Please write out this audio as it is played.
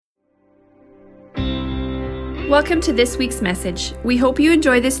Welcome to this week's message. We hope you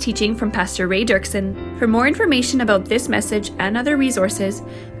enjoy this teaching from Pastor Ray Dirksen. For more information about this message and other resources,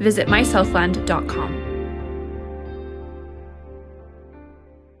 visit mysouthland.com.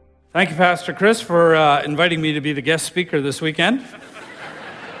 Thank you, Pastor Chris, for inviting me to be the guest speaker this weekend.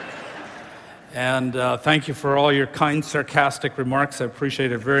 And thank you for all your kind, sarcastic remarks. I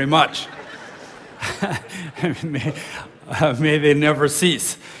appreciate it very much. May they never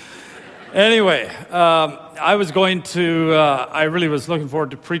cease. Anyway, I really was looking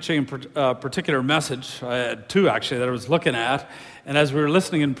forward to preaching a particular message. I had two, actually, that I was looking at. And as we were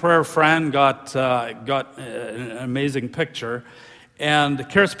listening in prayer, Fran got an amazing picture. And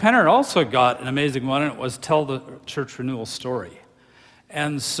Karis Penner also got an amazing one, and it was Tell the Church Renewal Story.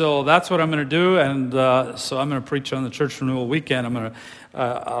 And so that's what I'm going to do, and so I'm going to preach on the Church Renewal weekend.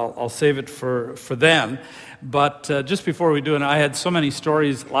 I'll save it for then. But just before we do it, I had so many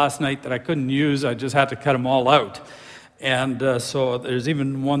stories last night that I couldn't use. I just had to cut them all out. And so there's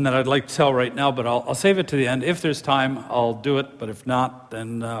even one that I'd like to tell right now, but I'll save it to the end. If there's time, I'll do it. But if not,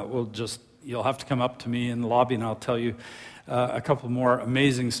 then you'll have to come up to me in the lobby, and I'll tell you a couple more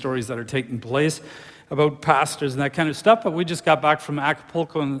amazing stories that are taking place about pastors and that kind of stuff. But we just got back from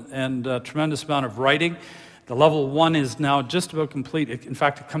Acapulco and a tremendous amount of writing. The level 1 is now just about complete. In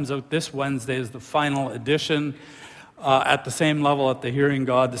fact, it comes out this Wednesday as the final edition at the same level at the Hearing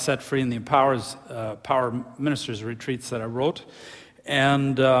God, the Set Free, and the Power Ministers retreats that I wrote.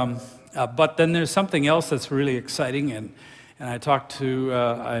 And but then there's something else that's really exciting, and I talked to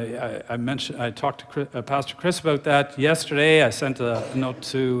Pastor Chris about that yesterday. I sent a note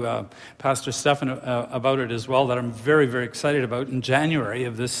to Pastor Stefan about it as well, that I'm very, very excited about. In January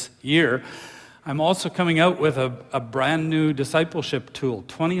of this year, I'm also coming out with a brand new discipleship tool,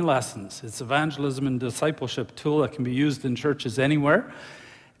 20 lessons. It's evangelism and discipleship tool that can be used in churches anywhere.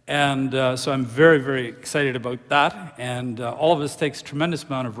 And so I'm very, very excited about that. And all of this takes a tremendous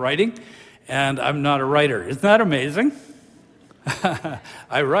amount of writing, and I'm not a writer. Isn't that amazing?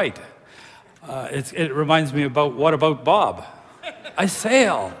 I write. It reminds me about, what about Bob? I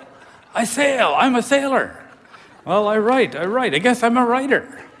sail. I'm a sailor. Well, I write. I guess I'm a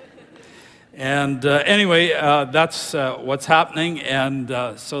writer. And anyway, that's what's happening, and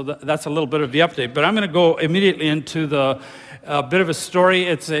so that's a little bit of the update. But I'm going to go immediately into the bit of a story.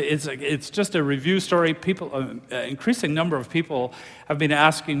 It's just a review story. Increasing number of people have been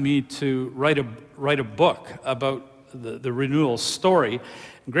asking me to write a book about the renewal story.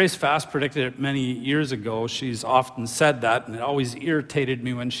 Grace Fast predicted it many years ago. She's often said that, and it always irritated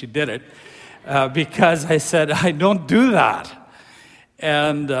me when she did it, because I said, I don't do that.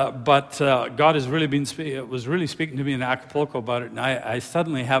 And but God has really was really speaking to me in Acapulco about it, and I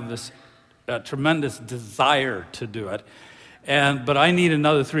suddenly have this tremendous desire to do it. But I need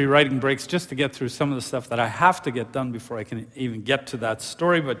another 3 writing breaks just to get through some of the stuff that I have to get done before I can even get to that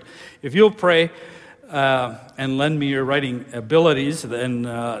story. But if you'll pray and lend me your writing abilities, then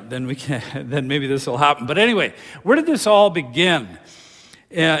maybe this will happen. But anyway, where did this all begin?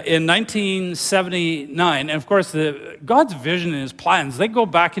 In 1979, and of course, God's vision and His plans, they go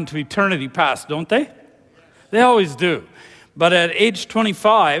back into eternity past, don't they? They always do. But at age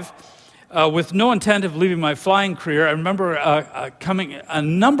 25, with no intent of leaving my flying career, I remember coming a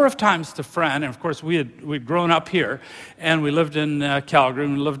number of times to Fran, and of course, we'd grown up here, and we lived in Calgary,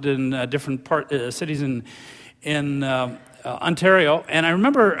 and we lived in different cities in Ontario. And I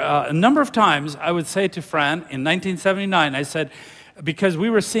remember a number of times I would say to Fran in 1979, I said, because we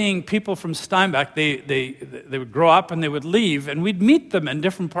were seeing people from Steinbach, they would grow up and they would leave, and we'd meet them in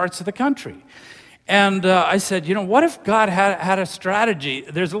different parts of the country. And I said, what if God had a strategy?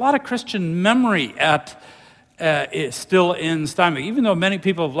 There's a lot of Christian memory still in Steinbach, even though many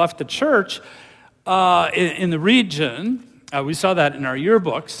people have left the church in the region. We saw that in our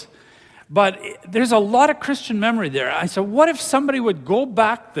yearbooks. But there's a lot of Christian memory there. I said, what if somebody would go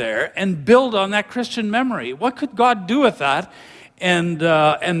back there and build on that Christian memory? What could God do with that? And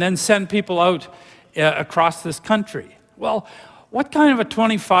then send people out across this country. Well, what kind of a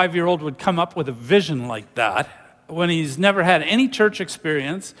 25-year-old would come up with a vision like that when he's never had any church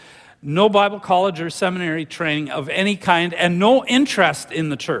experience, no Bible college or seminary training of any kind, and no interest in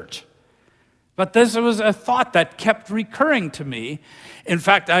the church? But this was a thought that kept recurring to me. In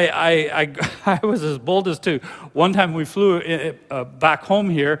fact, I was as bold as to, one time we flew back home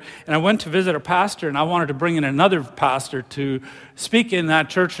here, and I went to visit a pastor, and I wanted to bring in another pastor to speak in that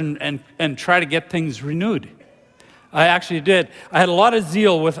church and try to get things renewed. I actually did. I had a lot of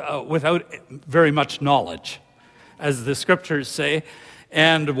zeal without very much knowledge, as the scriptures say.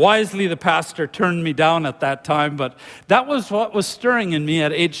 And wisely, the pastor turned me down at that time, but that was what was stirring in me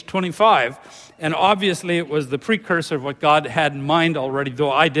at age 25. And obviously, it was the precursor of what God had in mind already,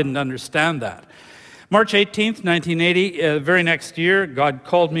 though I didn't understand that. March 18th, 1980, the very next year, God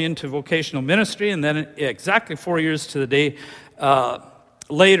called me into vocational ministry, and then exactly 4 years to the day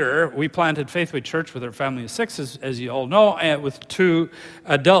later, we planted Faithway Church with our family of 6, as you all know, with 2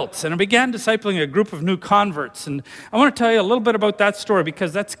 adults. And I began discipling a group of new converts. And I want to tell you a little bit about that story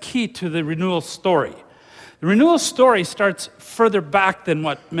because that's key to the renewal story. The renewal story starts further back than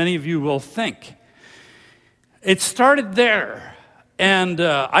what many of you will think. It started there. And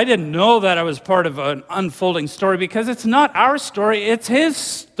I didn't know that I was part of an unfolding story because it's not our story, it's his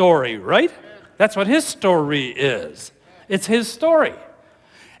story, right? That's what his story is. It's his story.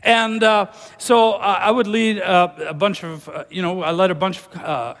 And so I would lead a bunch of, I led a bunch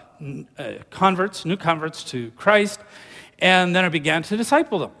of new converts to Christ, and then I began to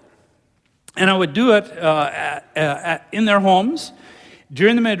disciple them. And I would do it in their homes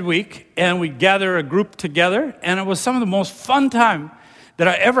during the midweek, and we'd gather a group together, and it was some of the most fun time that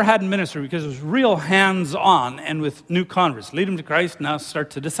I ever had in ministry because it was real hands-on and with new converts. Lead them to Christ, now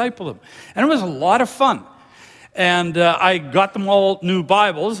start to disciple them. And it was a lot of fun. And I got them all new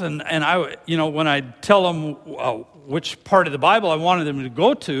Bibles, and I, when I tell them which part of the Bible I wanted them to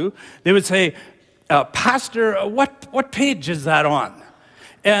go to, they would say, Pastor, what page is that on?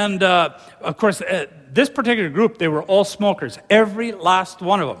 And of course, this particular group, they were all smokers, every last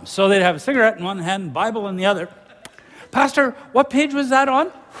one of them. So they'd have a cigarette in one hand, Bible in the other. Pastor, what page was that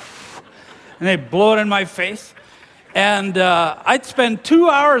on? And they'd blow it in my face. And I'd spend 2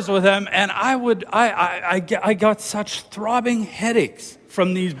 hours with them, and I got such throbbing headaches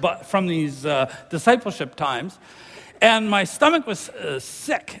from these discipleship times, and my stomach was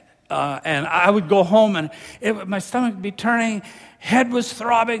sick, and I would go home, and my stomach would be turning, head was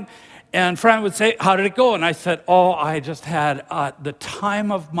throbbing, and Fran would say, "How did it go?" And I said, "Oh, I just had the time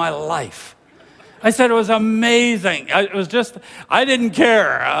of my life." I said it was amazing. I didn't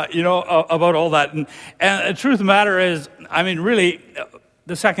care, about all that. And the truth of the matter is, really,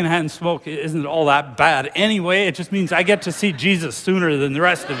 the secondhand smoke isn't all that bad anyway. It just means I get to see Jesus sooner than the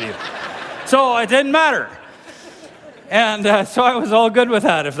rest of you. So it didn't matter. And so I was all good with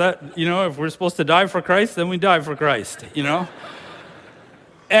that. If we're supposed to die for Christ, then we die for Christ,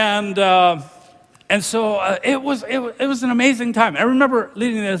 And so it was an amazing time. I remember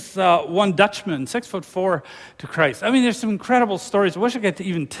leading this one Dutchman, 6'4", to Christ. There's some incredible stories. I wish I could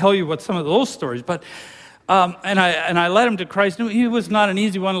even tell you what some of those stories. But and I led him to Christ. He was not an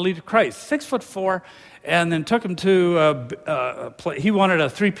easy one to lead to Christ. 6'4", and then took him to he wanted a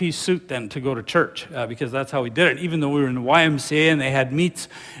 3-piece suit then to go to church because that's how he did it. Even though we were in the YMCA and they had meets,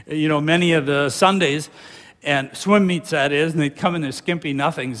 many of the Sundays. And swim meets, that is, and they'd come in their skimpy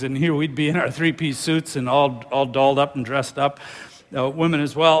nothings, and here we'd be in our 3-piece suits and all dolled up and dressed up, women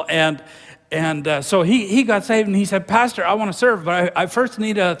as well. And so he got saved, and he said, "Pastor, I want to serve, but I first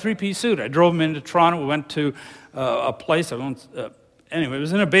need a 3-piece suit." I drove him into Toronto. We went to a place. Anyway, it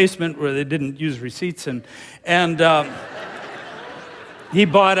was in a basement where they didn't use receipts, and he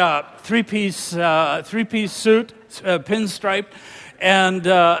bought a 3-piece suit, pinstriped. And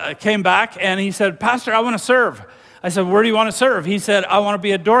came back, and he said, "Pastor, I want to serve." I said, "Where do you want to serve?" He said, "I want to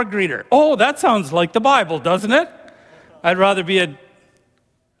be a door greeter." Oh, that sounds like the Bible, doesn't it? I'd rather be a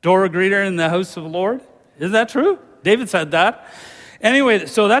door greeter in the house of the Lord. Is that true? David said that. Anyway,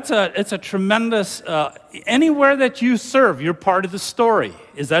 so it's a tremendous, anywhere that you serve, you're part of the story.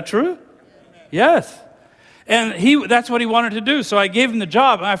 Is that true? Yes. And that's what he wanted to do. So I gave him the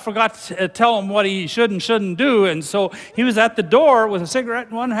job, and I forgot to tell him what he should and shouldn't do. And so he was at the door with a cigarette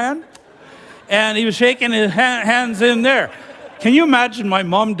in one hand, and he was shaking his hands in there. Can you imagine my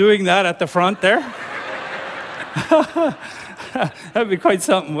mom doing that at the front there? That'd be quite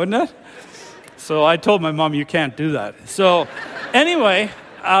something, wouldn't it? So I told my mom, "You can't do that." So anyway,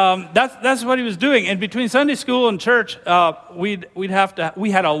 that's what he was doing. And between Sunday school and church, we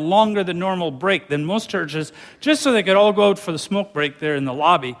had a longer than normal break than most churches, just so they could all go out for the smoke break there in the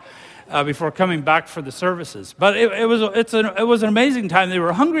lobby before coming back for the services. But it was an amazing time. They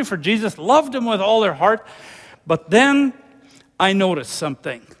were hungry for Jesus, loved him with all their heart. But then I noticed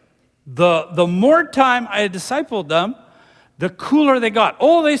something. The more time I had discipled them, the cooler they got.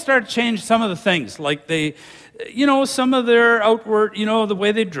 Oh, they started to change some of the things, like some of their outward, the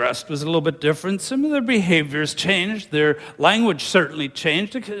way they dressed was a little bit different. Some of their behaviors changed. Their language certainly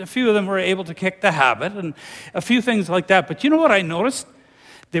changed. A few of them were able to kick the habit and a few things like that. But you know what I noticed?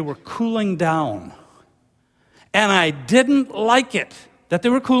 They were cooling down. And I didn't like it that they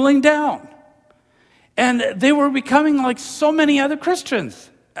were cooling down. And they were becoming like so many other Christians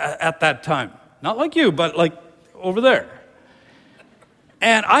at that time. Not like you, but like over there.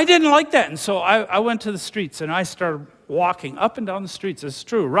 And I didn't like that. And so I went to the streets and I started walking up and down the streets. It's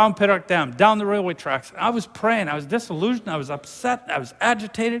true. Around Pittock Dam, down the railway tracks. And I was praying. I was disillusioned. I was upset. I was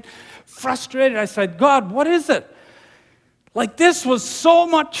agitated, frustrated. I said, God, what is it? Like, this was so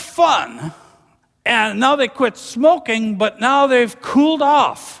much fun. And now they quit smoking, but now they've cooled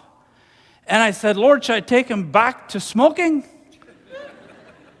off. And I said, Lord, should I take them back to smoking?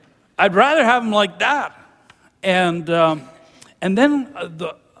 I'd rather have them like that. And then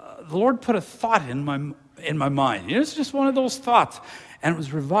the Lord put a thought in my mind. It's just one of those thoughts. And it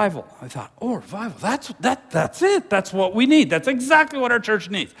was revival. I thought, oh, revival, that's it. That's what we need. That's exactly what our church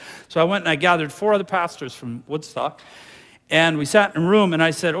needs. So I went and I gathered 4 other pastors from Woodstock. And we sat in a room and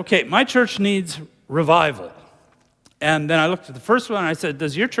I said, okay, my church needs revival. And then I looked at the first one and I said,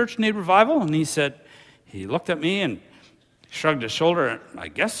 does your church need revival? And he looked at me and shrugged his shoulder, and I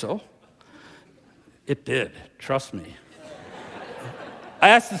guess so. It did, trust me. I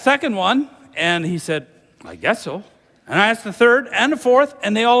asked the second one, and he said, I guess so. And I asked the third and the fourth,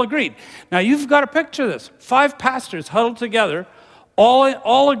 and they all agreed. Now, you've got to picture this. 5 pastors huddled together,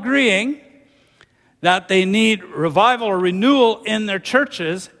 all agreeing that they need revival or renewal in their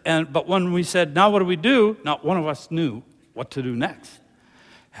churches. But when we said, now what do we do? Not one of us knew what to do next.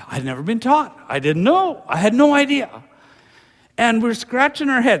 I'd never been taught. I didn't know. I had no idea. And we're scratching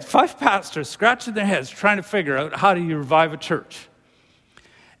our heads, 5 pastors scratching their heads, trying to figure out how do you revive a church.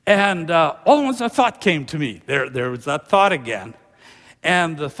 And all at once a thought came to me. There was that thought again.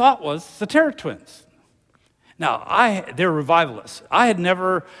 And the thought was the Terra Twins. Now, they're revivalists. I had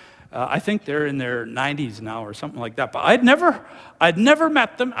never, I think they're in their 90s now or something like that. But I'd never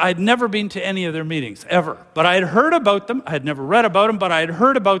met them. I'd never been to any of their meetings, ever. But I had heard about them. I had never read about them, but I had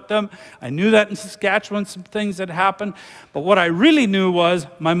heard about them. I knew that in Saskatchewan some things had happened. But what I really knew was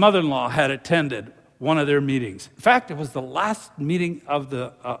my mother-in-law had attended one of their meetings. In fact, it was the last meeting of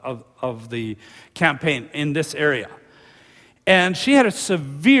the campaign in this area. And she had a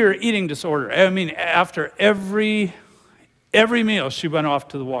severe eating disorder. I mean, after every meal, she went off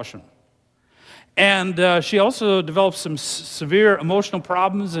to the washroom. And she also developed some severe emotional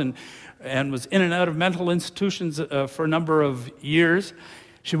problems and was in and out of mental institutions for a number of years.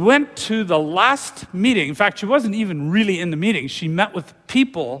 She went to the last meeting. In fact, she wasn't even really in the meeting. She met with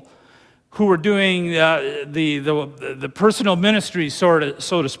people who were doing the personal ministry, so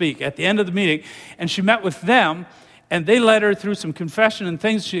to speak, at the end of the meeting. And she met with them, and they led her through some confession and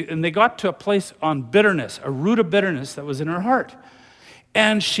things. And they got to a place on bitterness, a root of bitterness that was in her heart.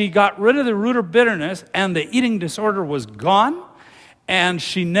 And she got rid of the root of bitterness, and the eating disorder was gone. And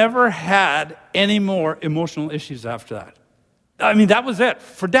she never had any more emotional issues after that. I mean, that was it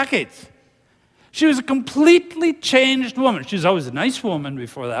for decades. She was a completely changed woman. She was always a nice woman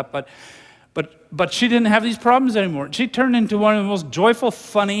before that, but she didn't have these problems anymore. She turned into one of the most joyful,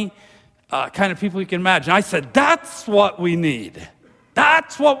 funny kind of people you can imagine. I said, that's what we need.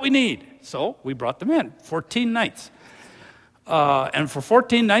 That's what we need. So we brought them in, 14 nights. And for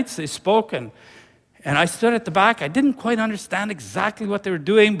 14 nights they spoke, and I stood at the back. I didn't quite understand exactly what they were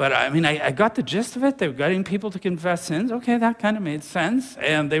doing, but I mean, I got the gist of it. They were getting people to confess sins. Okay, that kind of made sense.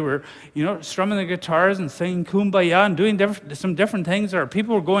 And they were, strumming the guitars and singing Kumbaya and doing some different things. Or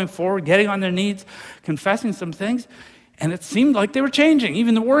people were going forward, getting on their knees, confessing some things. And it seemed like they were changing.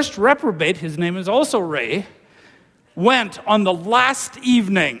 Even the worst reprobate, his name is also Ray, went on the last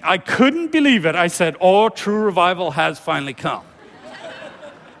evening. I couldn't believe it. I said, oh, true revival has finally come.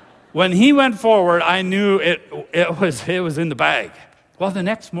 When he went forward, I knew it was in the bag. Well, the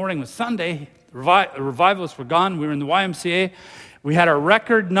next morning was Sunday. The revivalists were gone. We were in the YMCA. We had a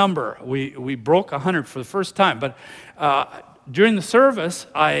record number. We broke 100 for the first time. But during the service,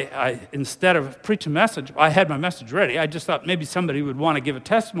 I instead of preach a message, I had my message ready. I just thought maybe somebody would want to give a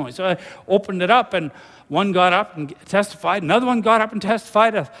testimony. So I opened it up, and one got up and testified. Another one got up and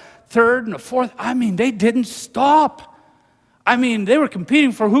testified. A third and a fourth. I mean, they didn't stop. I mean, they were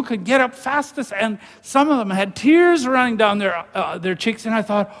competing for who could get up fastest, and some of them had tears running down their cheeks, and I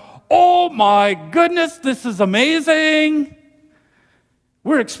thought, oh my goodness, this is amazing.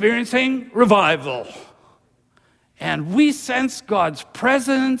 We're experiencing revival. And we sensed God's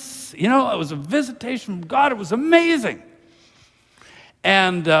presence. It was a visitation from God. It was amazing.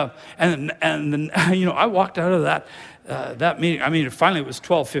 And then, I walked out of that meeting. I mean, finally it was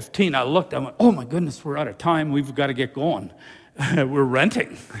 12:15. I looked, I went, oh my goodness, we're out of time. We've got to get going. We're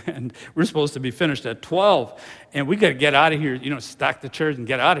renting, and we're supposed to be finished at 12. And we got to get out of here, stack the chairs and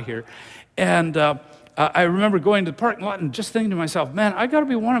get out of here. And I remember going to the parking lot and just thinking to myself, man, I got to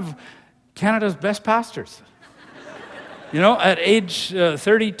be one of Canada's best pastors. At age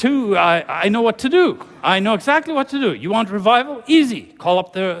 32, I know what to do. I know exactly what to do. You want revival? Easy. Call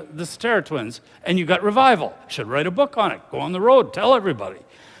up the Cetera twins, and you got revival. Should write a book on it. Go on the road. Tell everybody.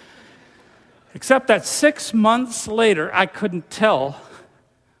 Except that 6 months later, I couldn't tell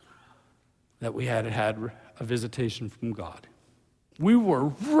that we had had a visitation from God. We were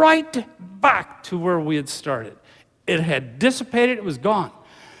right back to where we had started. It had dissipated. It was gone.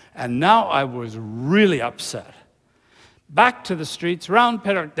 And now I was really upset. Back to the streets, around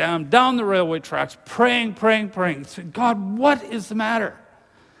Pettick Dam, down the railway tracks, praying. Said, God, what is the matter?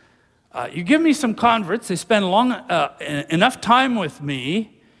 You give me some converts. They spend enough time with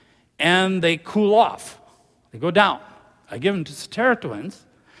me, and they cool off. They go down. I give them to Cetera twins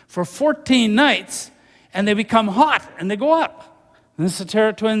for 14 nights, and they become hot, and they go up. And the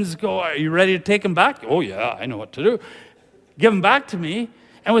Cetera twins go, are you ready to take them back? Oh, yeah, I know what to do. Give them back to me,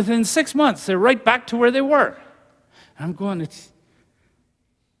 and within 6 months, they're right back to where they were. I'm going,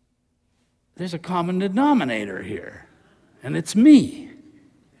 there's a common denominator here, and it's me.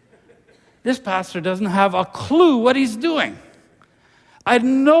 This pastor doesn't have a clue what he's doing. I had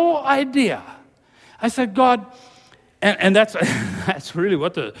no idea. I said, God, and that's really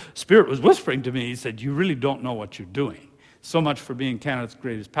what the Spirit was whispering to me. He said, you really don't know what you're doing. So much for being Canada's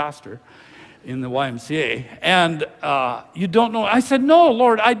greatest pastor in the YMCA. And you don't know. I said, no,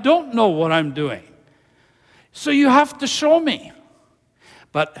 Lord, I don't know what I'm doing. So you have to show me.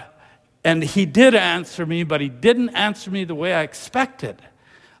 And he did answer me, but he didn't answer me the way I expected.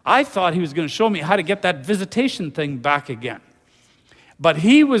 I thought he was going to show me how to get that visitation thing back again. But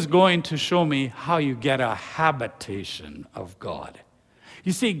he was going to show me how you get a habitation of God.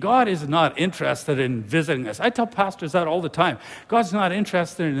 You see, God is not interested in visiting us. I tell pastors that all the time. God's not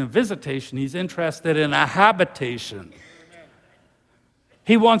interested in a visitation. He's interested in a habitation.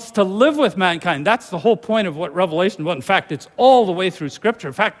 He wants to live with mankind. That's the whole point of what Revelation was. In fact, it's all the way through Scripture.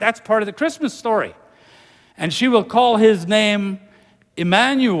 In fact, that's part of the Christmas story. And she will call his name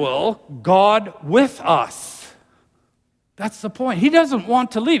Emmanuel, God with us. That's the point. He doesn't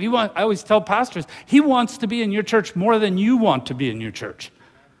want to leave. I always tell pastors, he wants to be in your church more than you want to be in your church.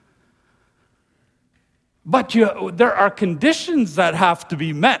 But there are conditions that have to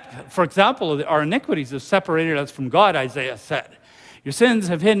be met. For example, our iniquities have separated us from God, Isaiah said. Your sins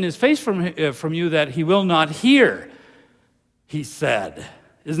have hidden his face from you that he will not hear, he said.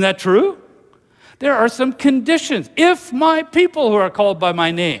 Isn't that true? There are some conditions. If my people who are called by my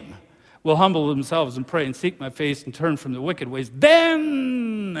name will humble themselves and pray and seek my face and turn from the wicked ways,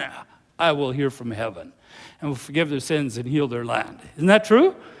 then I will hear from heaven and will forgive their sins and heal their land. Isn't that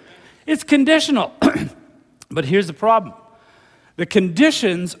true? It's conditional. But here's the problem. The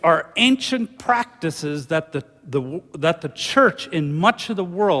conditions are ancient practices that the church in much of the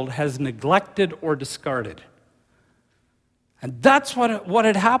world has neglected or discarded. And that's what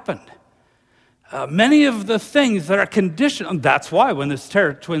had happened. Many of the things that are conditional, and that's why when the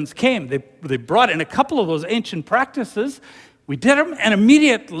Cetera twins came, they brought in a couple of those ancient practices. We did them, and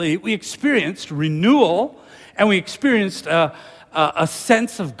immediately we experienced renewal, and we experienced a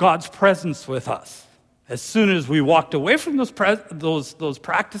sense of God's presence with us. As soon as we walked away from those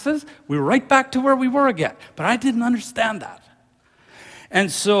practices, we were right back to where we were again. But I didn't understand that. And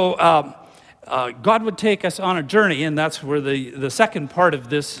so God would take us on a journey, and that's where the second part of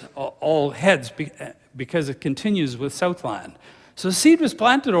this all heads, because it continues with Southland. So the seed was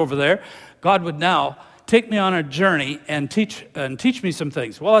planted over there. God would now take me on a journey and teach me some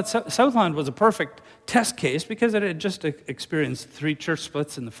things. Well, Southland was a perfect test case because it had just experienced 3 church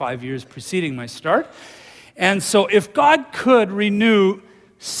splits in the 5 years preceding my start. And so if God could renew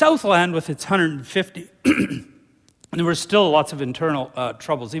Southland with its 150, and there were still lots of internal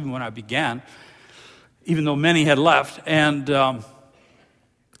troubles even when I began, even though many had left. And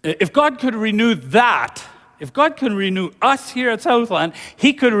if God could renew that, if God could renew us here at Southland,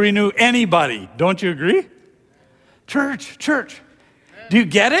 he could renew anybody. Don't you agree? Church. Do you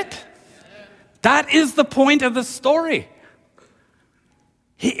get it? That is the point of the story.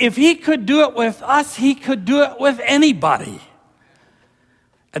 If he could do it with us, he could do it with anybody.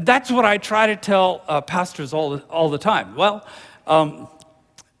 And that's what I try to tell pastors all the time. Well,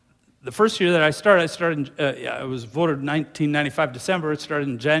 the first year that I started, I was voted 1995 December. It started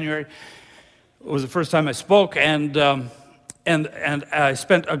in January. It was the first time I spoke, and I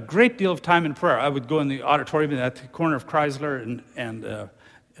spent a great deal of time in prayer. I would go in the auditorium at the corner of Chrysler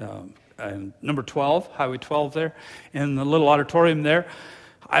and number 12, Highway 12 there, in the little auditorium there.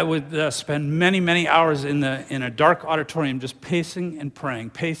 I would spend many hours in a dark auditorium just pacing and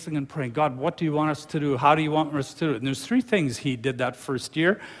praying. God, what do you want us to do? How do you want us to do it? And there's 3 things he did that first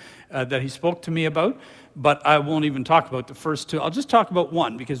year. that he spoke to me about, but I won't even talk about the first two. I'll just talk about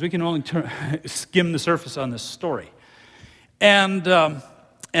one, because we can only skim the surface on this story. And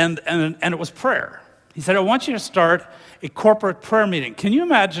it was prayer. He said, I want you to start a corporate prayer meeting. Can you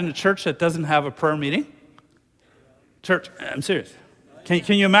imagine a church that doesn't have a prayer meeting? Church, I'm serious.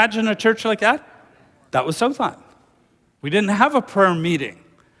 Can you imagine a church like that? That was Southland. We didn't have a prayer meeting.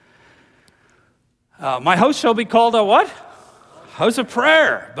 My house shall be called a what? House of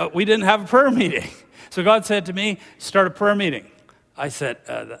prayer. But we didn't have a prayer meeting. So God said to me, start a prayer meeting. I said,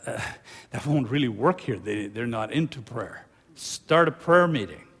 that won't really work here. They're not into prayer. Start a prayer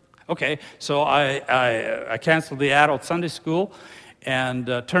meeting. Okay, so I canceled the adult Sunday school and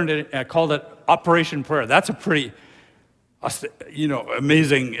called it Operation Prayer. That's a pretty,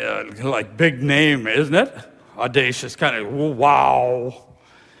 amazing, big name, isn't it? Audacious, kind of, wow.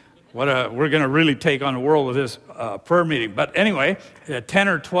 We're going to really take on the world with this prayer meeting. But anyway, 10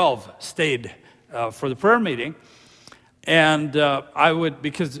 or 12 stayed for the prayer meeting. And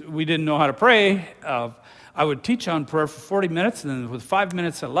because we didn't know how to pray, I would teach on prayer for 40 minutes, and then with 5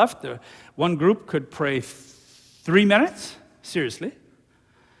 minutes left, one group could pray 3 minutes, seriously.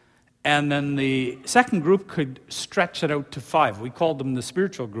 And then the second group could stretch it out to 5. We called them the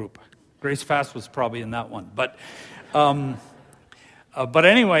spiritual group. Grace Fast was probably in that one. But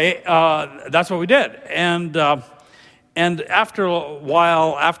anyway, that's what we did. And after a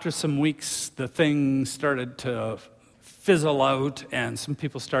while, after some weeks, the thing started to fizzle out, and some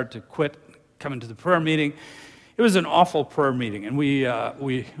people started to quit coming to the prayer meeting. It was an awful prayer meeting, and we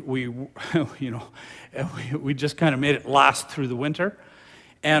just kind of made it last through the winter.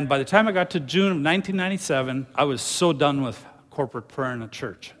 And by the time I got to June of 1997, I was so done with corporate prayer in a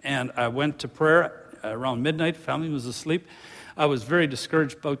church. And I went to prayer around midnight. Family was asleep. I was very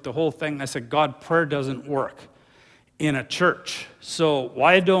discouraged about the whole thing. I said, God, prayer doesn't work in a church. So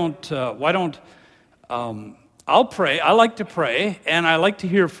why don't I'll pray. I like to pray, and I like to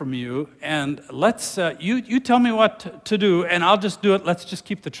hear from you. And let's you tell me what to do, and I'll just do it. Let's just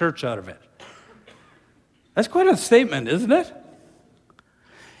keep the church out of it. That's quite a statement, isn't it?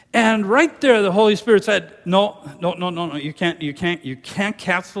 And right there, the Holy Spirit said, "No, you can't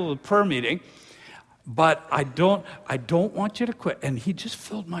cancel the prayer meeting. But I don't want you to quit." And He just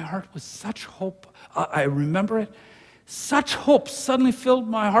filled my heart with such hope. I remember it. Such hope suddenly filled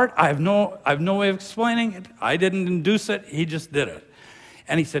my heart. I have no way of explaining it. I didn't induce it. He just did it.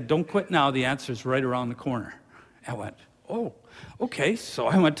 And He said, don't quit now. The answer is right around the corner. I went, oh, okay. So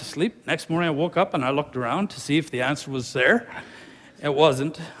I went to sleep. Next morning I woke up and I looked around to see if the answer was there. It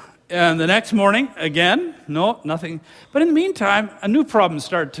wasn't. And the next morning, again, no, nothing. But in the meantime, a new problem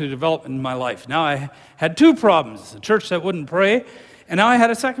started to develop in my life. Now I had two problems. A church that wouldn't pray. And now I had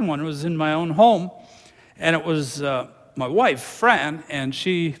a second one. It was in my own home. And it was my wife, Fran, and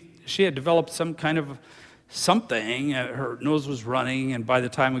she had developed some kind of something. Her nose was running, and by the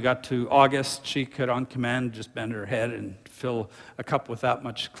time we got to August, she could, on command, just bend her head and fill a cup with that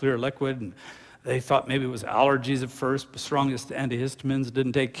much clear liquid. And they thought maybe it was allergies at first, but strongest antihistamines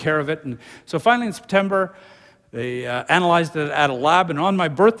didn't take care of it. And so finally in September, they analyzed it at a lab, and on my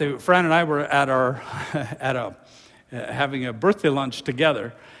birthday, Fran and I were at having a birthday lunch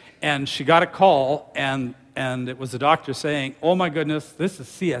together. And she got a call, and it was the doctor saying, oh my goodness, this is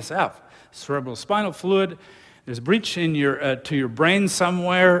CSF, cerebral spinal fluid. There's a breach in to your brain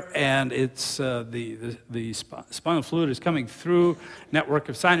somewhere, and it's the spinal fluid is coming through network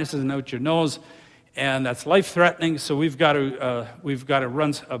of sinuses and out your nose, and that's life-threatening. So we've got to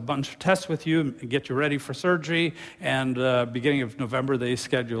run a bunch of tests with you and get you ready for surgery. And beginning of November, they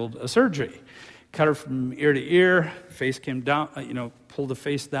scheduled a surgery. Cut her from ear to ear, face came down, pulled the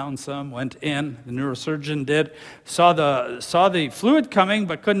face down some, went in, the neurosurgeon did, saw the fluid coming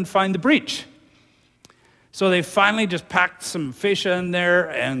but couldn't find the breach. So they finally just packed some fascia in there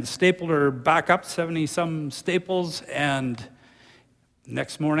and stapled her back up, 70-some staples, and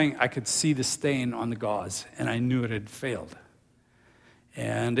next morning I could see the stain on the gauze, and I knew it had failed.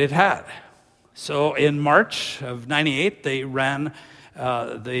 And it had. So in March of 98,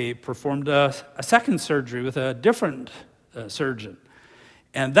 they performed a second surgery with a different surgeon.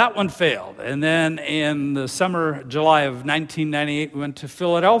 And that one failed. And then in the summer, July of 1998, we went to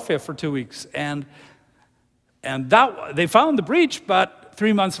Philadelphia for 2 weeks. And that they found the breach, but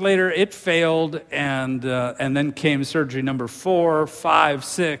 3 months later it failed. And then came surgery number 4, 5,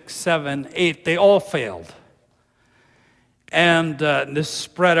 6, 7, 8. They all failed. And this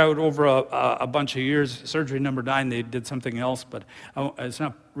spread out over a bunch of years. Surgery number 9, they did something else, but it's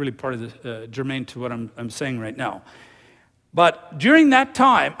not really part of the germane to what I'm saying right now. But during that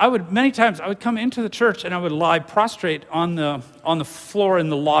time, many times I would come into the church and I would lie prostrate on the floor in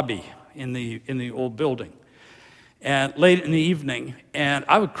the lobby in the old building, and late in the evening, and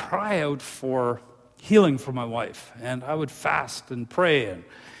I would cry out for healing for my wife, and I would fast and pray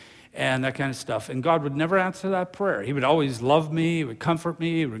and that kind of stuff. And God would never answer that prayer. He would always love me, he would comfort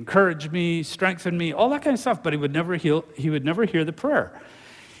me, he would encourage me, strengthen me, all that kind of stuff, but he would never hear the prayer.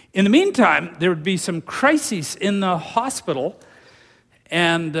 In the meantime, there would be some crises in the hospital,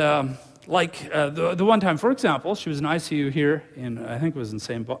 and the one time, for example, she was in ICU here I think it was in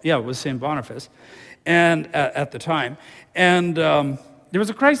St. Boniface, and at the time, and there was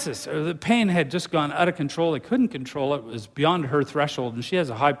a crisis. The pain had just gone out of control. They couldn't control it. It was beyond her threshold, and she has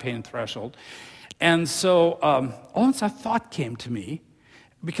a high pain threshold. And so all once a thought came to me,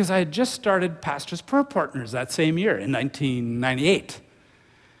 because I had just started Pastor's Prayer Partners that same year in 1998.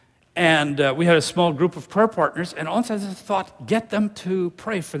 And we had a small group of prayer partners, and all of a sudden I thought, get them to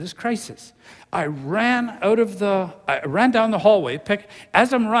pray for this crisis. I ran down the hallway.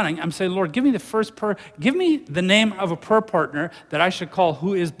 As I'm running, I'm saying, Lord, give me the first prayer. Give me the name of a prayer partner that I should call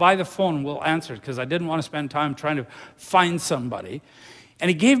who is by the phone and will answer, because I didn't want to spend time trying to find somebody. And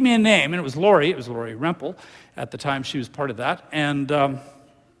he gave me a name, and it was Lori. It was Lori Rempel. At the time, she was part of that. And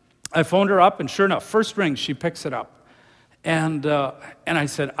I phoned her up, and sure enough, first ring, she picks it up. And I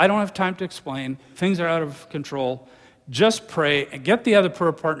said, I don't have time to explain. Things are out of control. Just pray and get the other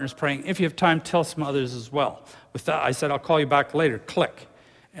prayer partners praying. If you have time, tell some others as well. With that, I said, I'll call you back later. Click.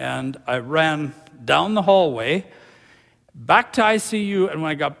 And I ran down the hallway, back to ICU, and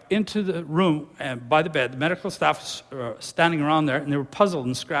when I got into the room and by the bed, the medical staff was standing around there, and they were puzzled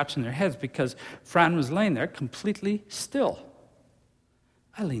and scratching their heads because Fran was laying there completely still.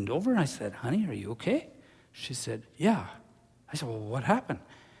 I leaned over and I said, honey, are you okay? She said, yeah. I said, well, what happened?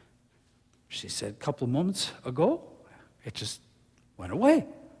 She said, a couple of moments ago, it just went away.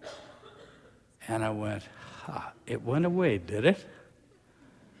 And I went, it went away, did it?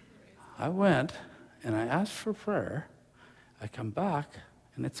 I went and I asked for prayer. I come back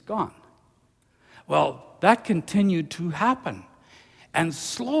and it's gone. Well, that continued to happen. And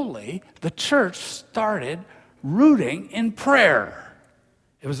slowly, the church started rooting in prayer.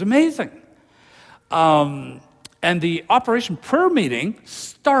 It was amazing. And the Operation Prayer Meeting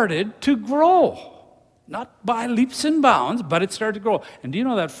started to grow. Not by leaps and bounds, but it started to grow. And do you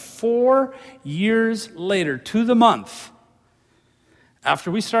know that 4 years later, to the month, after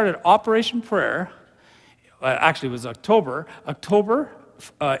we started Operation Prayer, actually it was October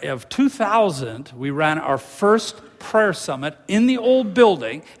of 2000, we ran our first prayer summit in the old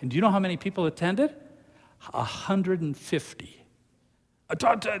building. And do you know how many people attended? 150.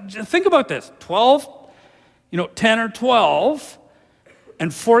 Think about this, 10 or 12,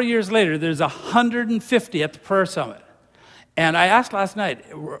 and 4 years later, there's 150 at the prayer summit. And I asked last night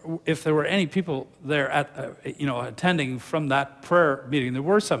if there were any people there attending from that prayer meeting. There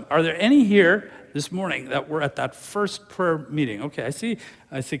were some. Are there any here this morning that were at that first prayer meeting? Okay, I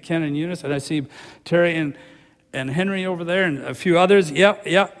see Ken and Eunice, and I see Terry and Henry over there, and a few others.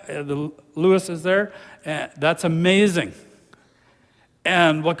 The Lewis is there. That's amazing.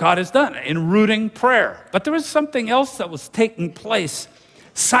 And what God has done in rooting prayer. But there was something else that was taking place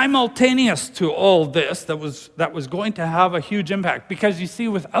simultaneous to all this that was going to have a huge impact. Because you see,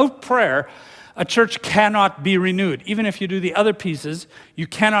 without prayer, a church cannot be renewed. Even if you do the other pieces, you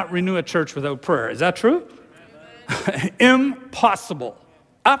cannot renew a church without prayer. Is that true? Impossible.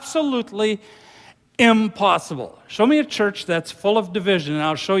 Absolutely impossible. Show me a church that's full of division, and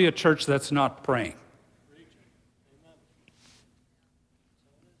I'll show you a church that's not praying.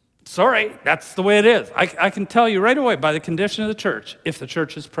 Sorry, that's the way it is. I can tell you right away by the condition of the church if the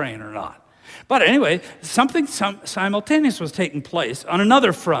church is praying or not. But anyway, something simultaneous was taking place on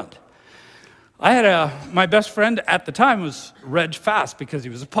another front. I had my best friend at the time was Reg Fast, because he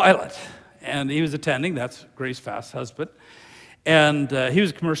was a pilot. And he was attending, that's Grace Fast's husband. And he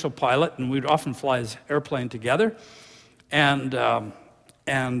was a commercial pilot, and we'd often fly his airplane together. And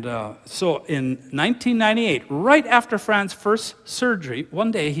so in 1998, right after Fran's first surgery,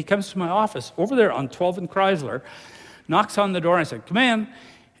 one day he comes to my office over there on 12th and Chrysler, knocks on the door, and I said, come in.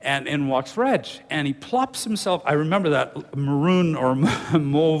 And in walks Reg, and he plops himself. I remember that maroon or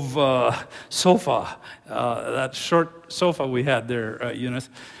mauve sofa, that short sofa we had there, Eunice.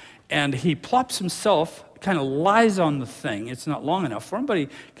 And he plops himself, kind of lies on the thing. It's not long enough for him, but he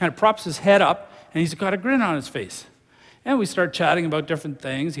kind of props his head up, and he's got a grin on his face. And we start chatting about different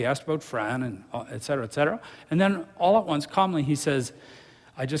things. He asked about Fran, and et cetera, et cetera. And then all at once, calmly, he says,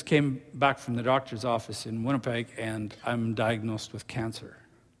 I just came back from the doctor's office in Winnipeg, and I'm diagnosed with cancer.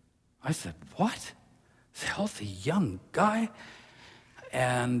 I said, what? This healthy young guy.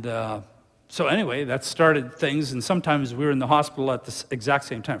 And so anyway, that started things. And sometimes we were in the hospital at the exact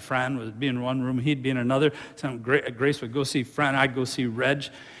same time. Fran would be in one room, he'd be in another. Grace would go see Fran, I'd go see Reg,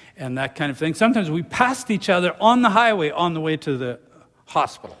 and that kind of thing. Sometimes we passed each other on the highway on the way to the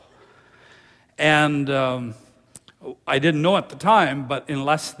hospital. And I didn't know at the time, but in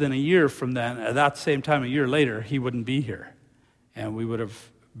less than a year from then, at that same time, a year later, he wouldn't be here. And we would have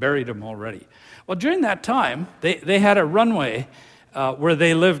buried him already. Well, during that time, they had a runway where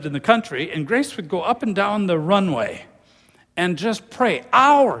they lived in the country, and Grace would go up and down the runway and just pray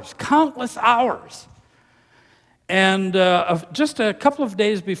hours, countless hours. And just a couple of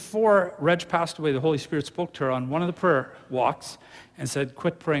days before Reg passed away, the Holy Spirit spoke to her on one of the prayer walks and said,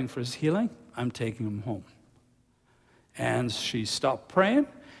 quit praying for his healing. I'm taking him home. And she stopped praying,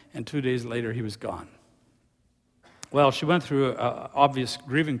 and 2 days later, he was gone. Well, she went through an obvious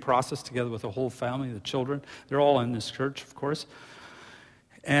grieving process together with the whole family, the children. They're all in this church, of course.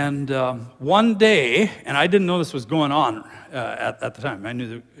 And one day, and I didn't know this was going on at the time. I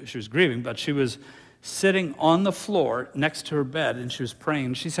knew that she was grieving, but she was sitting on the floor next to her bed, and she was praying.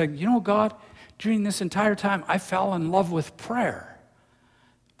 And she said, you know, God, during this entire time, I fell in love with prayer.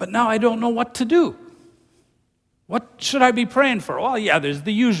 But now I don't know what to do. What should I be praying for? Well, yeah, there's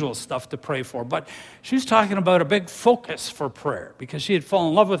the usual stuff to pray for, but she was talking about a big focus for prayer because she had fallen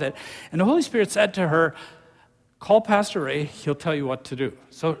in love with it. And the Holy Spirit said to her, call Pastor Ray, he'll tell you what to do.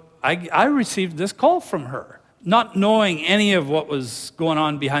 So I received this call from her, not knowing any of what was going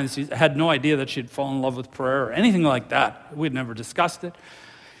on behind the scenes. I had no idea that she'd fallen in love with prayer or anything like that. We'd never discussed it.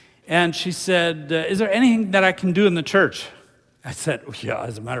 And she said, is there anything that I can do in the church? I said, yeah,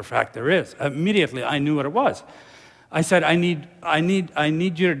 as a matter of fact, there is. Immediately, I knew what it was. I said, I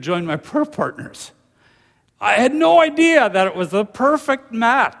need you to join my prayer partners. I had no idea that it was the perfect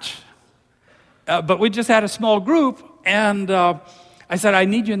match. But we just had a small group, and I said, I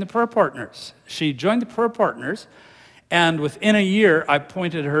need you in the prayer partners. She joined the prayer partners, and within a year, I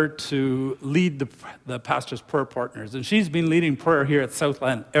appointed her to lead the pastor's prayer partners. And she's been leading prayer here at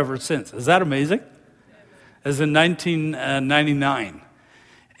Southland ever since. Is that amazing? As in 1999.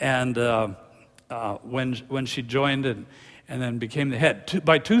 And when she joined and then became the head.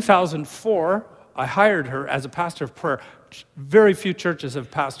 By 2004, I hired her as a pastor of prayer. Very few churches have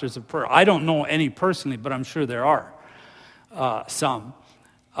pastors of prayer. I don't know any personally, but I'm sure there are some.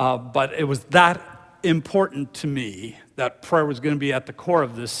 But it was that important to me that prayer was going to be at the core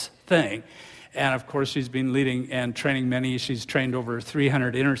of this thing. And of course, she's been leading and training many. She's trained over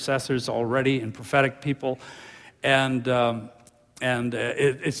 300 intercessors already and prophetic people. And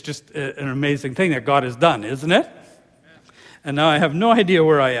it's just an amazing thing that God has done, isn't it? And now I have no idea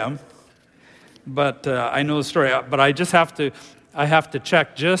where I am, but I know the story. But I have to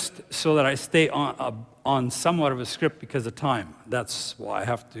check just so that I stay on somewhat of a script because of time. That's why I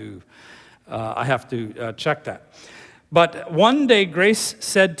have to check that. But one day, Grace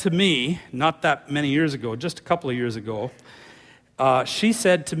said to me, not that many years ago, just a couple of years ago, she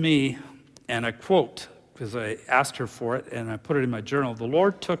said to me, and I quote, because I asked her for it, and I put it in my journal, the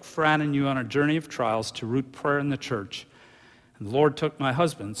Lord took Fran and you on a journey of trials to root prayer in the church. And the Lord took my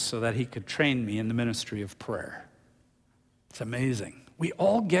husband so that he could train me in the ministry of prayer. It's amazing. We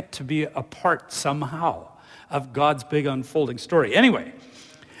all get to be a part somehow of God's big unfolding story. Anyway,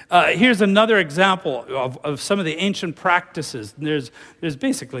 here's another example of some of the ancient practices. There's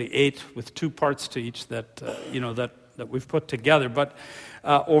basically 8 with 2 parts to each that we've put together, but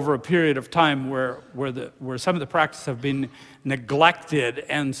over a period of time where some of the practices have been neglected,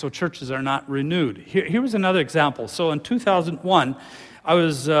 and so churches are not renewed. Here was another example. So in 2001, I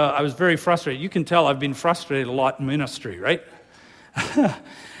was very frustrated. You can tell I've been frustrated a lot in ministry, right?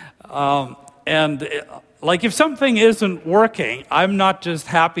 Like if something isn't working, I'm not just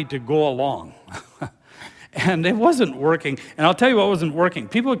happy to go along. And it wasn't working. And I'll tell you what wasn't working.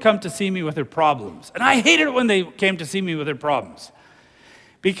 People would come to see me with their problems. And I hated it when they came to see me with their problems.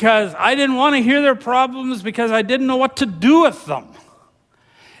 Because I didn't want to hear their problems because I didn't know what to do with them.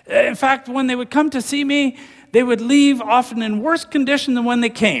 In fact, when they would come to see me, they would leave often in worse condition than when they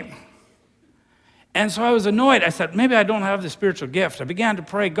came. And so I was annoyed. I said, maybe I don't have the spiritual gift. I began to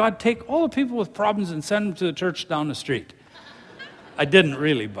pray, God, take all the people with problems and send them to the church down the street. I didn't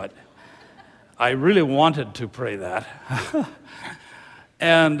really, but I really wanted to pray that.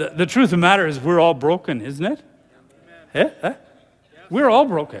 And the truth of the matter is we're all broken, isn't it? Yeah? We're all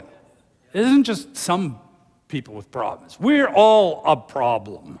broken. It isn't just some people with problems. We're all a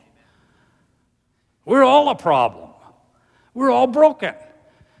problem. We're all a problem. We're all broken.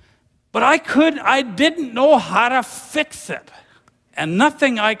 But I didn't know how to fix it. And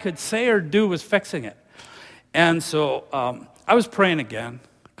nothing I could say or do was fixing it. And so I was praying again.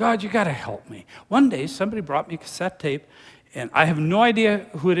 God, you got to help me. One day, somebody brought me a cassette tape, and I have no idea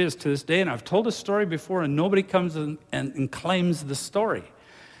who it is to this day, and I've told this story before, and nobody comes and claims the story.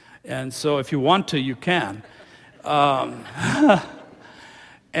 And so if you want to, you can.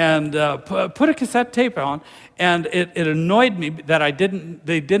 And put a cassette tape on, and it annoyed me that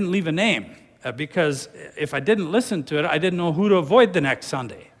they didn't leave a name, because if I didn't listen to it, I didn't know who to avoid the next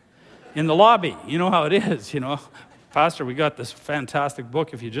Sunday in the lobby. You know how it is, Pastor, we got this fantastic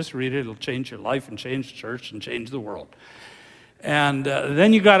book. If you just read it, it'll change your life and change the church and change the world. And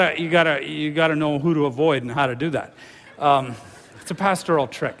then you gotta know who to avoid and how to do that. It's a pastoral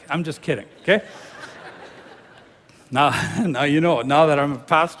trick. I'm just kidding, okay? Now now that I'm a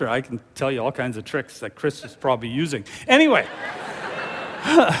pastor, I can tell you all kinds of tricks that Chris is probably using. Anyway.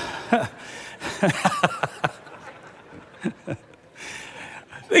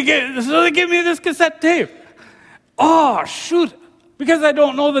 They give me this cassette tape. Oh, shoot. Because I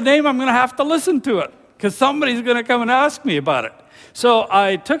don't know the name, I'm going to have to listen to it, because somebody's going to come and ask me about it. So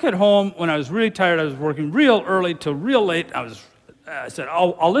I took it home when I was really tired. I was working real early till real late. I said,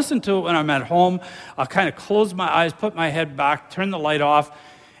 I'll listen to it when I'm at home. I'll kind of close my eyes, put my head back, turn the light off,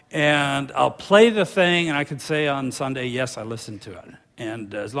 and I'll play the thing, and I could say on Sunday, yes, I listened to it.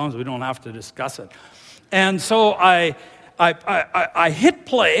 And as long as we don't have to discuss it. And so I hit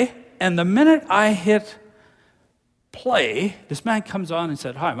play, and the minute I hit play, this man comes on and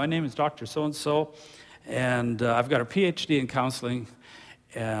said, hi, my name is Dr. So-and-so, and I've got a PhD in counseling,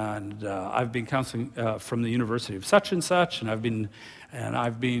 and I've been counseling from the University of such and such, and I've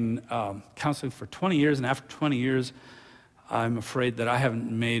been counseling for 20 years, and after 20 years, I'm afraid that I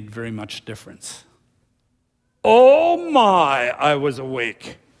haven't made very much difference. Oh my, I was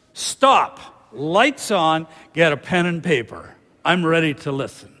awake. Stop, lights on, get a pen and paper. I'm ready to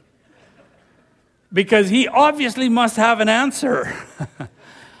listen. Because he obviously must have an answer.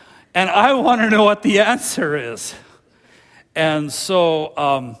 And I want to know what the answer is. And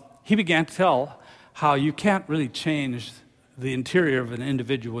so he began to tell how you can't really change the interior of an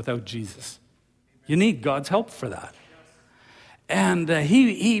individual without Jesus. You need God's help for that. And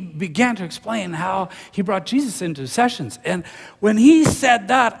he began to explain how he brought Jesus into sessions. And when he said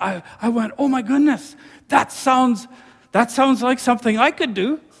that, I went, oh my goodness, that sounds like something I could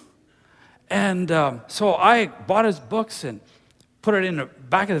do. And so I bought his books and put it in the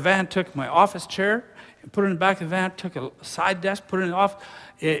back of the van, took my office chair, and put it in the back of the van, took a side desk, put it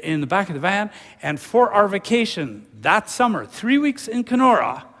in the back of the van. And for our vacation that summer, 3 weeks in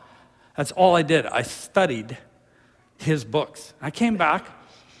Kenora, that's all I did. I studied his books. I came back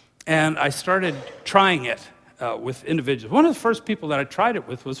and I started trying it with individuals. One of the first people that I tried it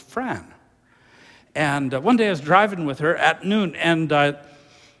with was Fran. And one day I was driving with her at noon, and I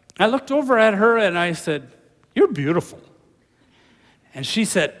looked over at her and I said, you're beautiful. And she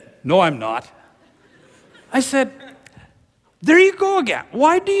said, no, I'm not. I said, there you go again.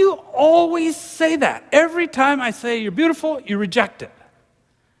 Why do you always say that? Every time I say you're beautiful, you reject it.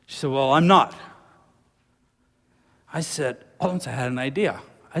 She said, well, I'm not. I said, once I had an idea.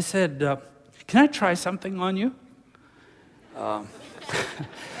 I said, can I try something on you?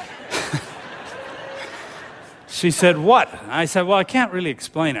 She said, what? I said, well, I can't really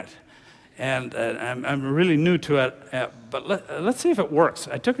explain it. And I'm really new to it, but let's see if it works.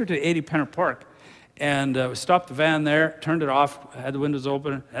 I took her to 80 Penner Park, and we stopped the van there, turned it off, had the windows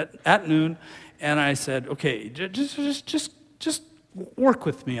open at noon, and I said, okay, just work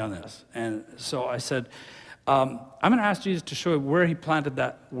with me on this. And so I said, I'm going to ask Jesus to show you where he planted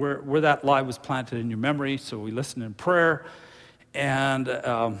that, where that lie was planted in your memory. So we listened in prayer, and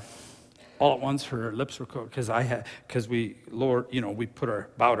all at once her lips were covered, because we lowered, we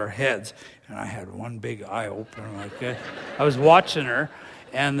bowed our heads, and I had one big eye open like that. I was watching her,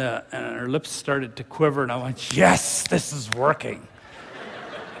 and her lips started to quiver, and I went, yes, this is working.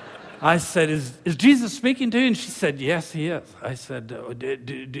 I said, is Jesus speaking to you? And she said, yes, he is. I said,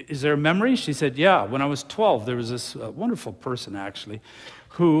 is there a memory? She said, yeah. When I was 12, there was this wonderful person, actually,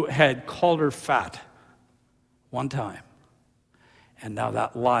 who had called her fat one time. And now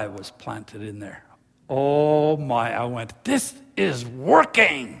that lie was planted in there. Oh, my. I went, this is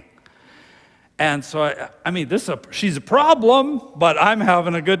working. And so, she's a problem, but I'm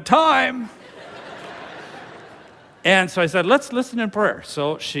having a good time. And so I said, let's listen in prayer.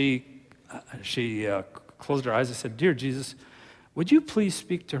 So she closed her eyes. I said, dear Jesus, would you please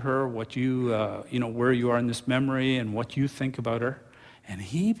speak to her what you, where you are in this memory and what you think about her? And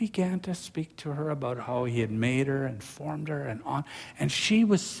he began to speak to her about how he had made her and formed her and on. And she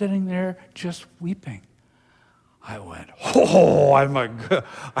was sitting there just weeping. I went, oh, I'm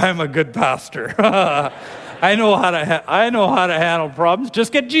a good pastor. I know how to handle problems.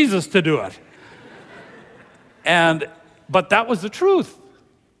 Just get Jesus to do it. But that was the truth.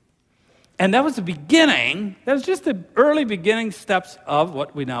 And that was the beginning. That was just the early beginning steps of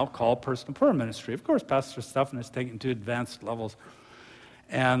what we now call personal prayer ministry. Of course, Pastor Stephan is taken to advanced levels,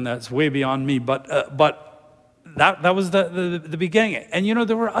 and that's way beyond me. But that was the beginning. And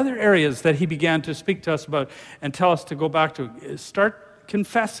there were other areas that he began to speak to us about and tell us to go back to. Start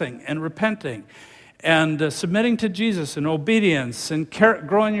confessing and repenting and submitting to Jesus and obedience and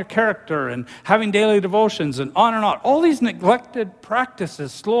growing your character and having daily devotions and on and on. All these neglected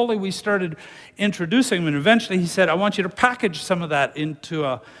practices, slowly we started introducing them. And eventually he said, I want you to package some of that into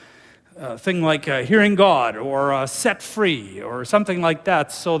a thing like hearing God or set free or something like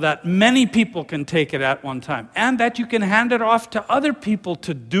that, so that many people can take it at one time and that you can hand it off to other people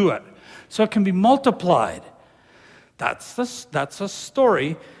to do it so it can be multiplied. That's a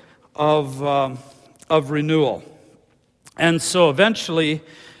story of renewal. And so eventually,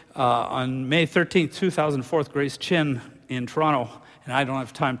 on May 13th, 2004, Grace Chin in Toronto, and I don't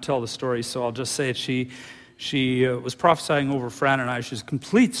have time to tell the story, so I'll just say it. She was prophesying over Fran and I. She's a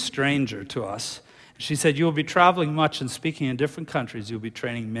complete stranger to us. She said, you'll be traveling much and speaking in different countries. You'll be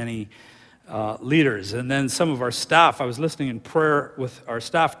training many leaders. And then some of our staff, I was listening in prayer with our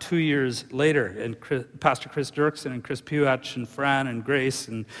staff 2 years later, and Pastor Chris Dirksen and Chris Puach and Fran and Grace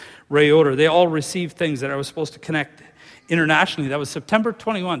and Ray Oder, they all received things that I was supposed to connect internationally. That was September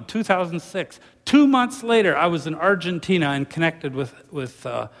 21, 2006. 2 months later, I was in Argentina and connected with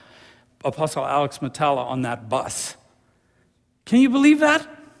Apostle Alex Matala on that bus. Can you believe that?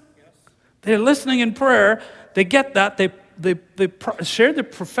 Yes. They're listening in prayer. They get that. They shared the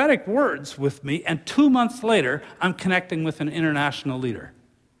prophetic words with me, and 2 months later, I'm connecting with an international leader.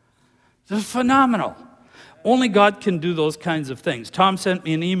 This is phenomenal. Only God can do those kinds of things. Tom sent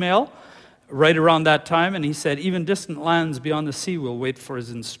me an email right around that time, and he said, even distant lands beyond the sea will wait for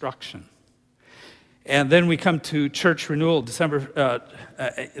his instruction. And then we come to church renewal,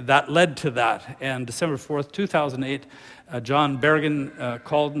 that led to that. And December 4th, 2008, John Bergen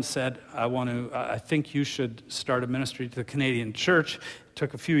called and said, I think you should start a ministry to the Canadian church. It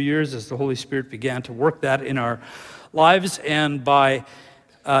took a few years as the Holy Spirit began to work that in our lives. And by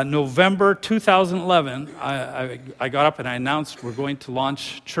November 2011, I got up and I announced we're going to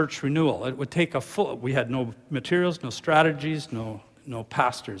launch church renewal. It would take we had no materials, no strategies, no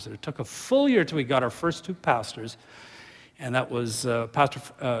pastors. It took a full year till we got our first 2 pastors, and that was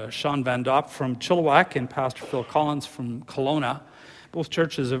Pastor Sean Van Dopp from Chilliwack and Pastor Phil Collins from Kelowna, both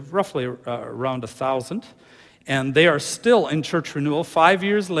churches of roughly around 1,000, and they are still in church renewal 5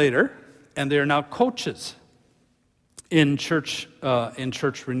 years later, and they are now coaches in church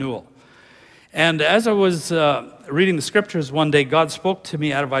renewal. And as I was reading the scriptures one day, God spoke to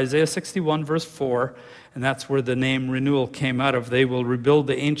me out of Isaiah 61, verse 4, and that's where the name renewal came out of. They will rebuild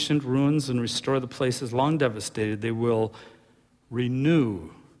the ancient ruins and restore the places long devastated. They will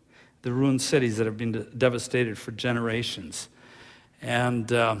renew the ruined cities that have been devastated for generations. And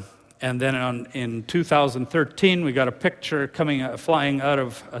then in 2013, we got a picture flying out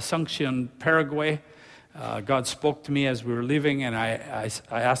of Asuncion, Paraguay. God spoke to me as we were leaving, and I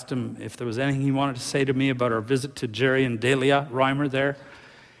asked him if there was anything he wanted to say to me about our visit to Jerry and Delia Reimer there.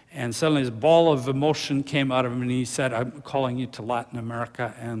 And suddenly this ball of emotion came out of him, and he said, I'm calling you to Latin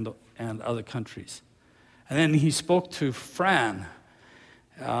America and other countries. And then he spoke to Fran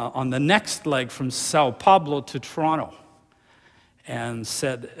on the next leg from Sao Paulo to Toronto, and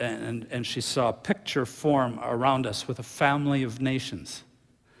said, and she saw a picture form around us with a family of nations.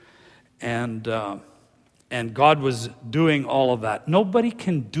 And God was doing all of that. Nobody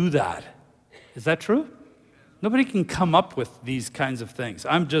can do that. Is that true? Nobody can come up with these kinds of things.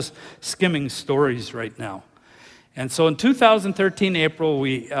 I'm just skimming stories right now. And so in 2013, April,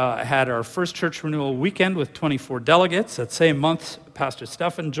 we had our first church renewal weekend with 24 delegates. That same month, Pastor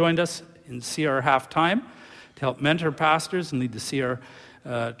Stephan joined us in CR Halftime to help mentor pastors and lead the CR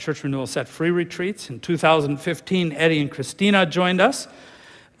Church Renewal Set Free retreats. In 2015, Eddie and Christina joined us.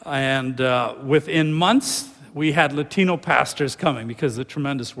 And within months, we had Latino pastors coming because of the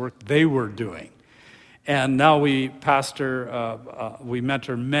tremendous work they were doing. And now we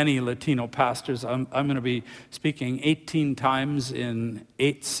mentor many Latino pastors. I'm going to be speaking 18 times in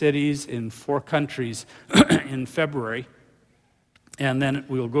 8 cities in 4 countries in February. And then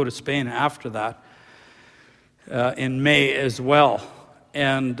we'll go to Spain after that in May as well.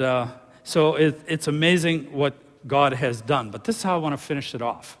 And so it's amazing what God has done. But this is how I want to finish it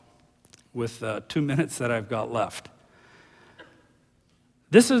off with 2 minutes that I've got left.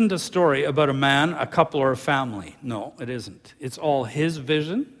 This isn't a story about a man, a couple, or a family. No, it isn't. It's all his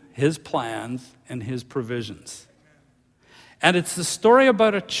vision, his plans, and his provisions. And it's the story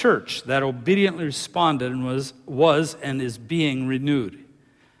about a church that obediently responded and was and is being renewed.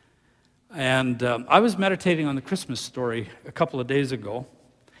 And I was meditating on the Christmas story a couple of days ago.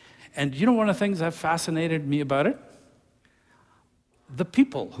 And you know one of the things that fascinated me about it? The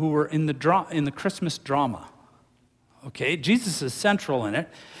people who were in the Christmas drama. Okay, Jesus is central in it.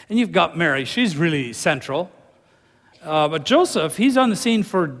 And you've got Mary, she's really central. But Joseph, he's on the scene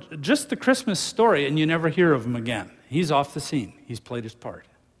for just the Christmas story, and you never hear of him again. He's off the scene. He's played his part.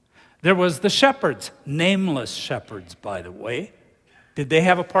 There was the shepherds, nameless shepherds, by the way. Did they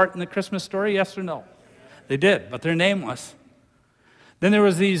have a part in the Christmas story, yes or no? They did, but they're nameless. Then there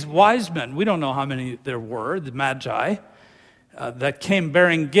was these wise men. We don't know how many there were, the Magi, that came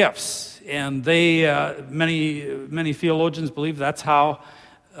bearing gifts. And they, many theologians believe that's how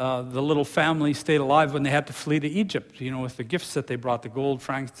the little family stayed alive when they had to flee to Egypt, with the gifts that they brought, the gold,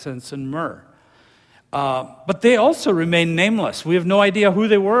 frankincense, and myrrh. But they also remain nameless. We have no idea who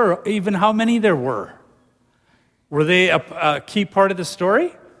they were, or even how many there were. Were they a key part of the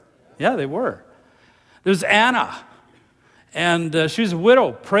story? Yeah, they were. There's Anna, and she was a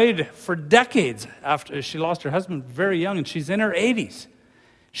widow, prayed for decades after she lost her husband very young, and she's in her 80s.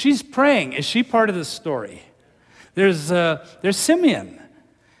 She's praying. Is she part of the story? There's Simeon,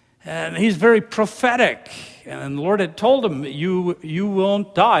 and he's very prophetic. And the Lord had told him, you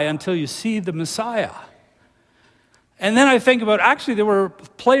won't die until you see the Messiah. And then I think about, actually, there were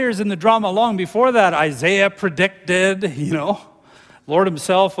players in the drama long before that. Isaiah predicted, Lord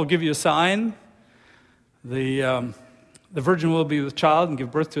himself will give you a sign. The virgin will be with child and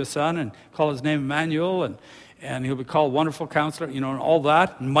give birth to a son and call his name Emmanuel, and he'll be called Wonderful Counselor, and all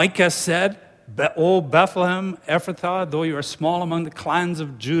that. And Micah said, O Bethlehem, Ephrathah, though you are small among the clans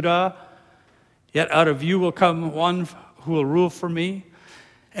of Judah, yet out of you will come one who will rule for me.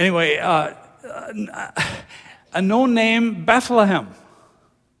 Anyway, a no-name Bethlehem.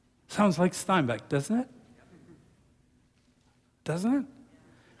 Sounds like Steinbeck, doesn't it? Doesn't it?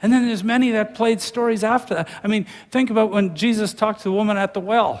 And then there's many that played stories after that. I mean, think about when Jesus talked to the woman at the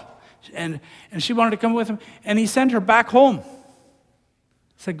well, and she wanted to come with him, and he sent her back home.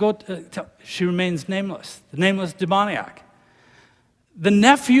 He said, go, she remains nameless, the nameless demoniac. The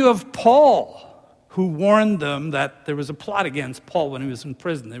nephew of Paul, who warned them that there was a plot against Paul when he was in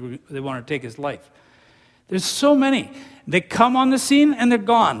prison. They wanted to take his life. There's so many. They come on the scene and they're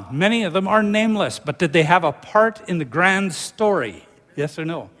gone. Many of them are nameless, but did they have a part in the grand story? Yes or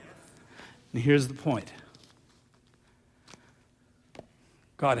no? And here's the point.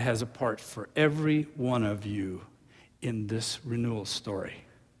 God has a part for every one of you in this renewal story.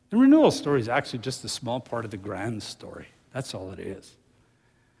 The renewal story is actually just a small part of the grand story. That's all it is.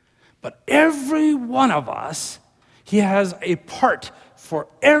 But every one of us, he has a part for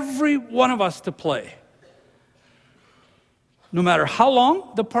every one of us to play. No matter how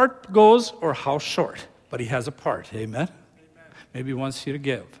long the part goes or how short, but he has a part. Amen? Maybe he wants you to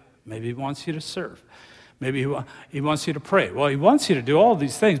give. Maybe he wants you to serve. Maybe he wants you to pray. Well, he wants you to do all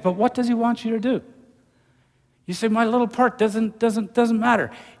these things, but what does he want you to do? You say, my little part doesn't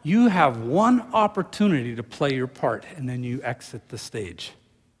matter. You have one opportunity to play your part, and then you exit the stage.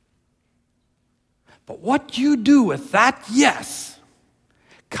 But what you do with that yes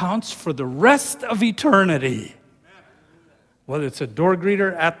counts for the rest of eternity. Whether it's a door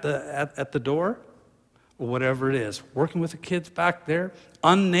greeter at the door or whatever it is, working with the kids back there,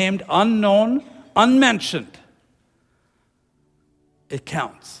 unnamed, unknown, unmentioned, it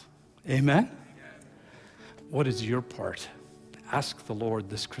counts. Amen? What is your part? Ask the Lord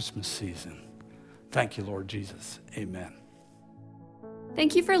this Christmas season. Thank you, Lord Jesus. Amen.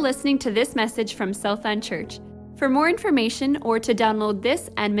 Thank you for listening to this message from Southland Church. For more information or to download this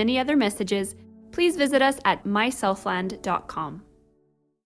and many other messages, please visit us at mysouthland.com.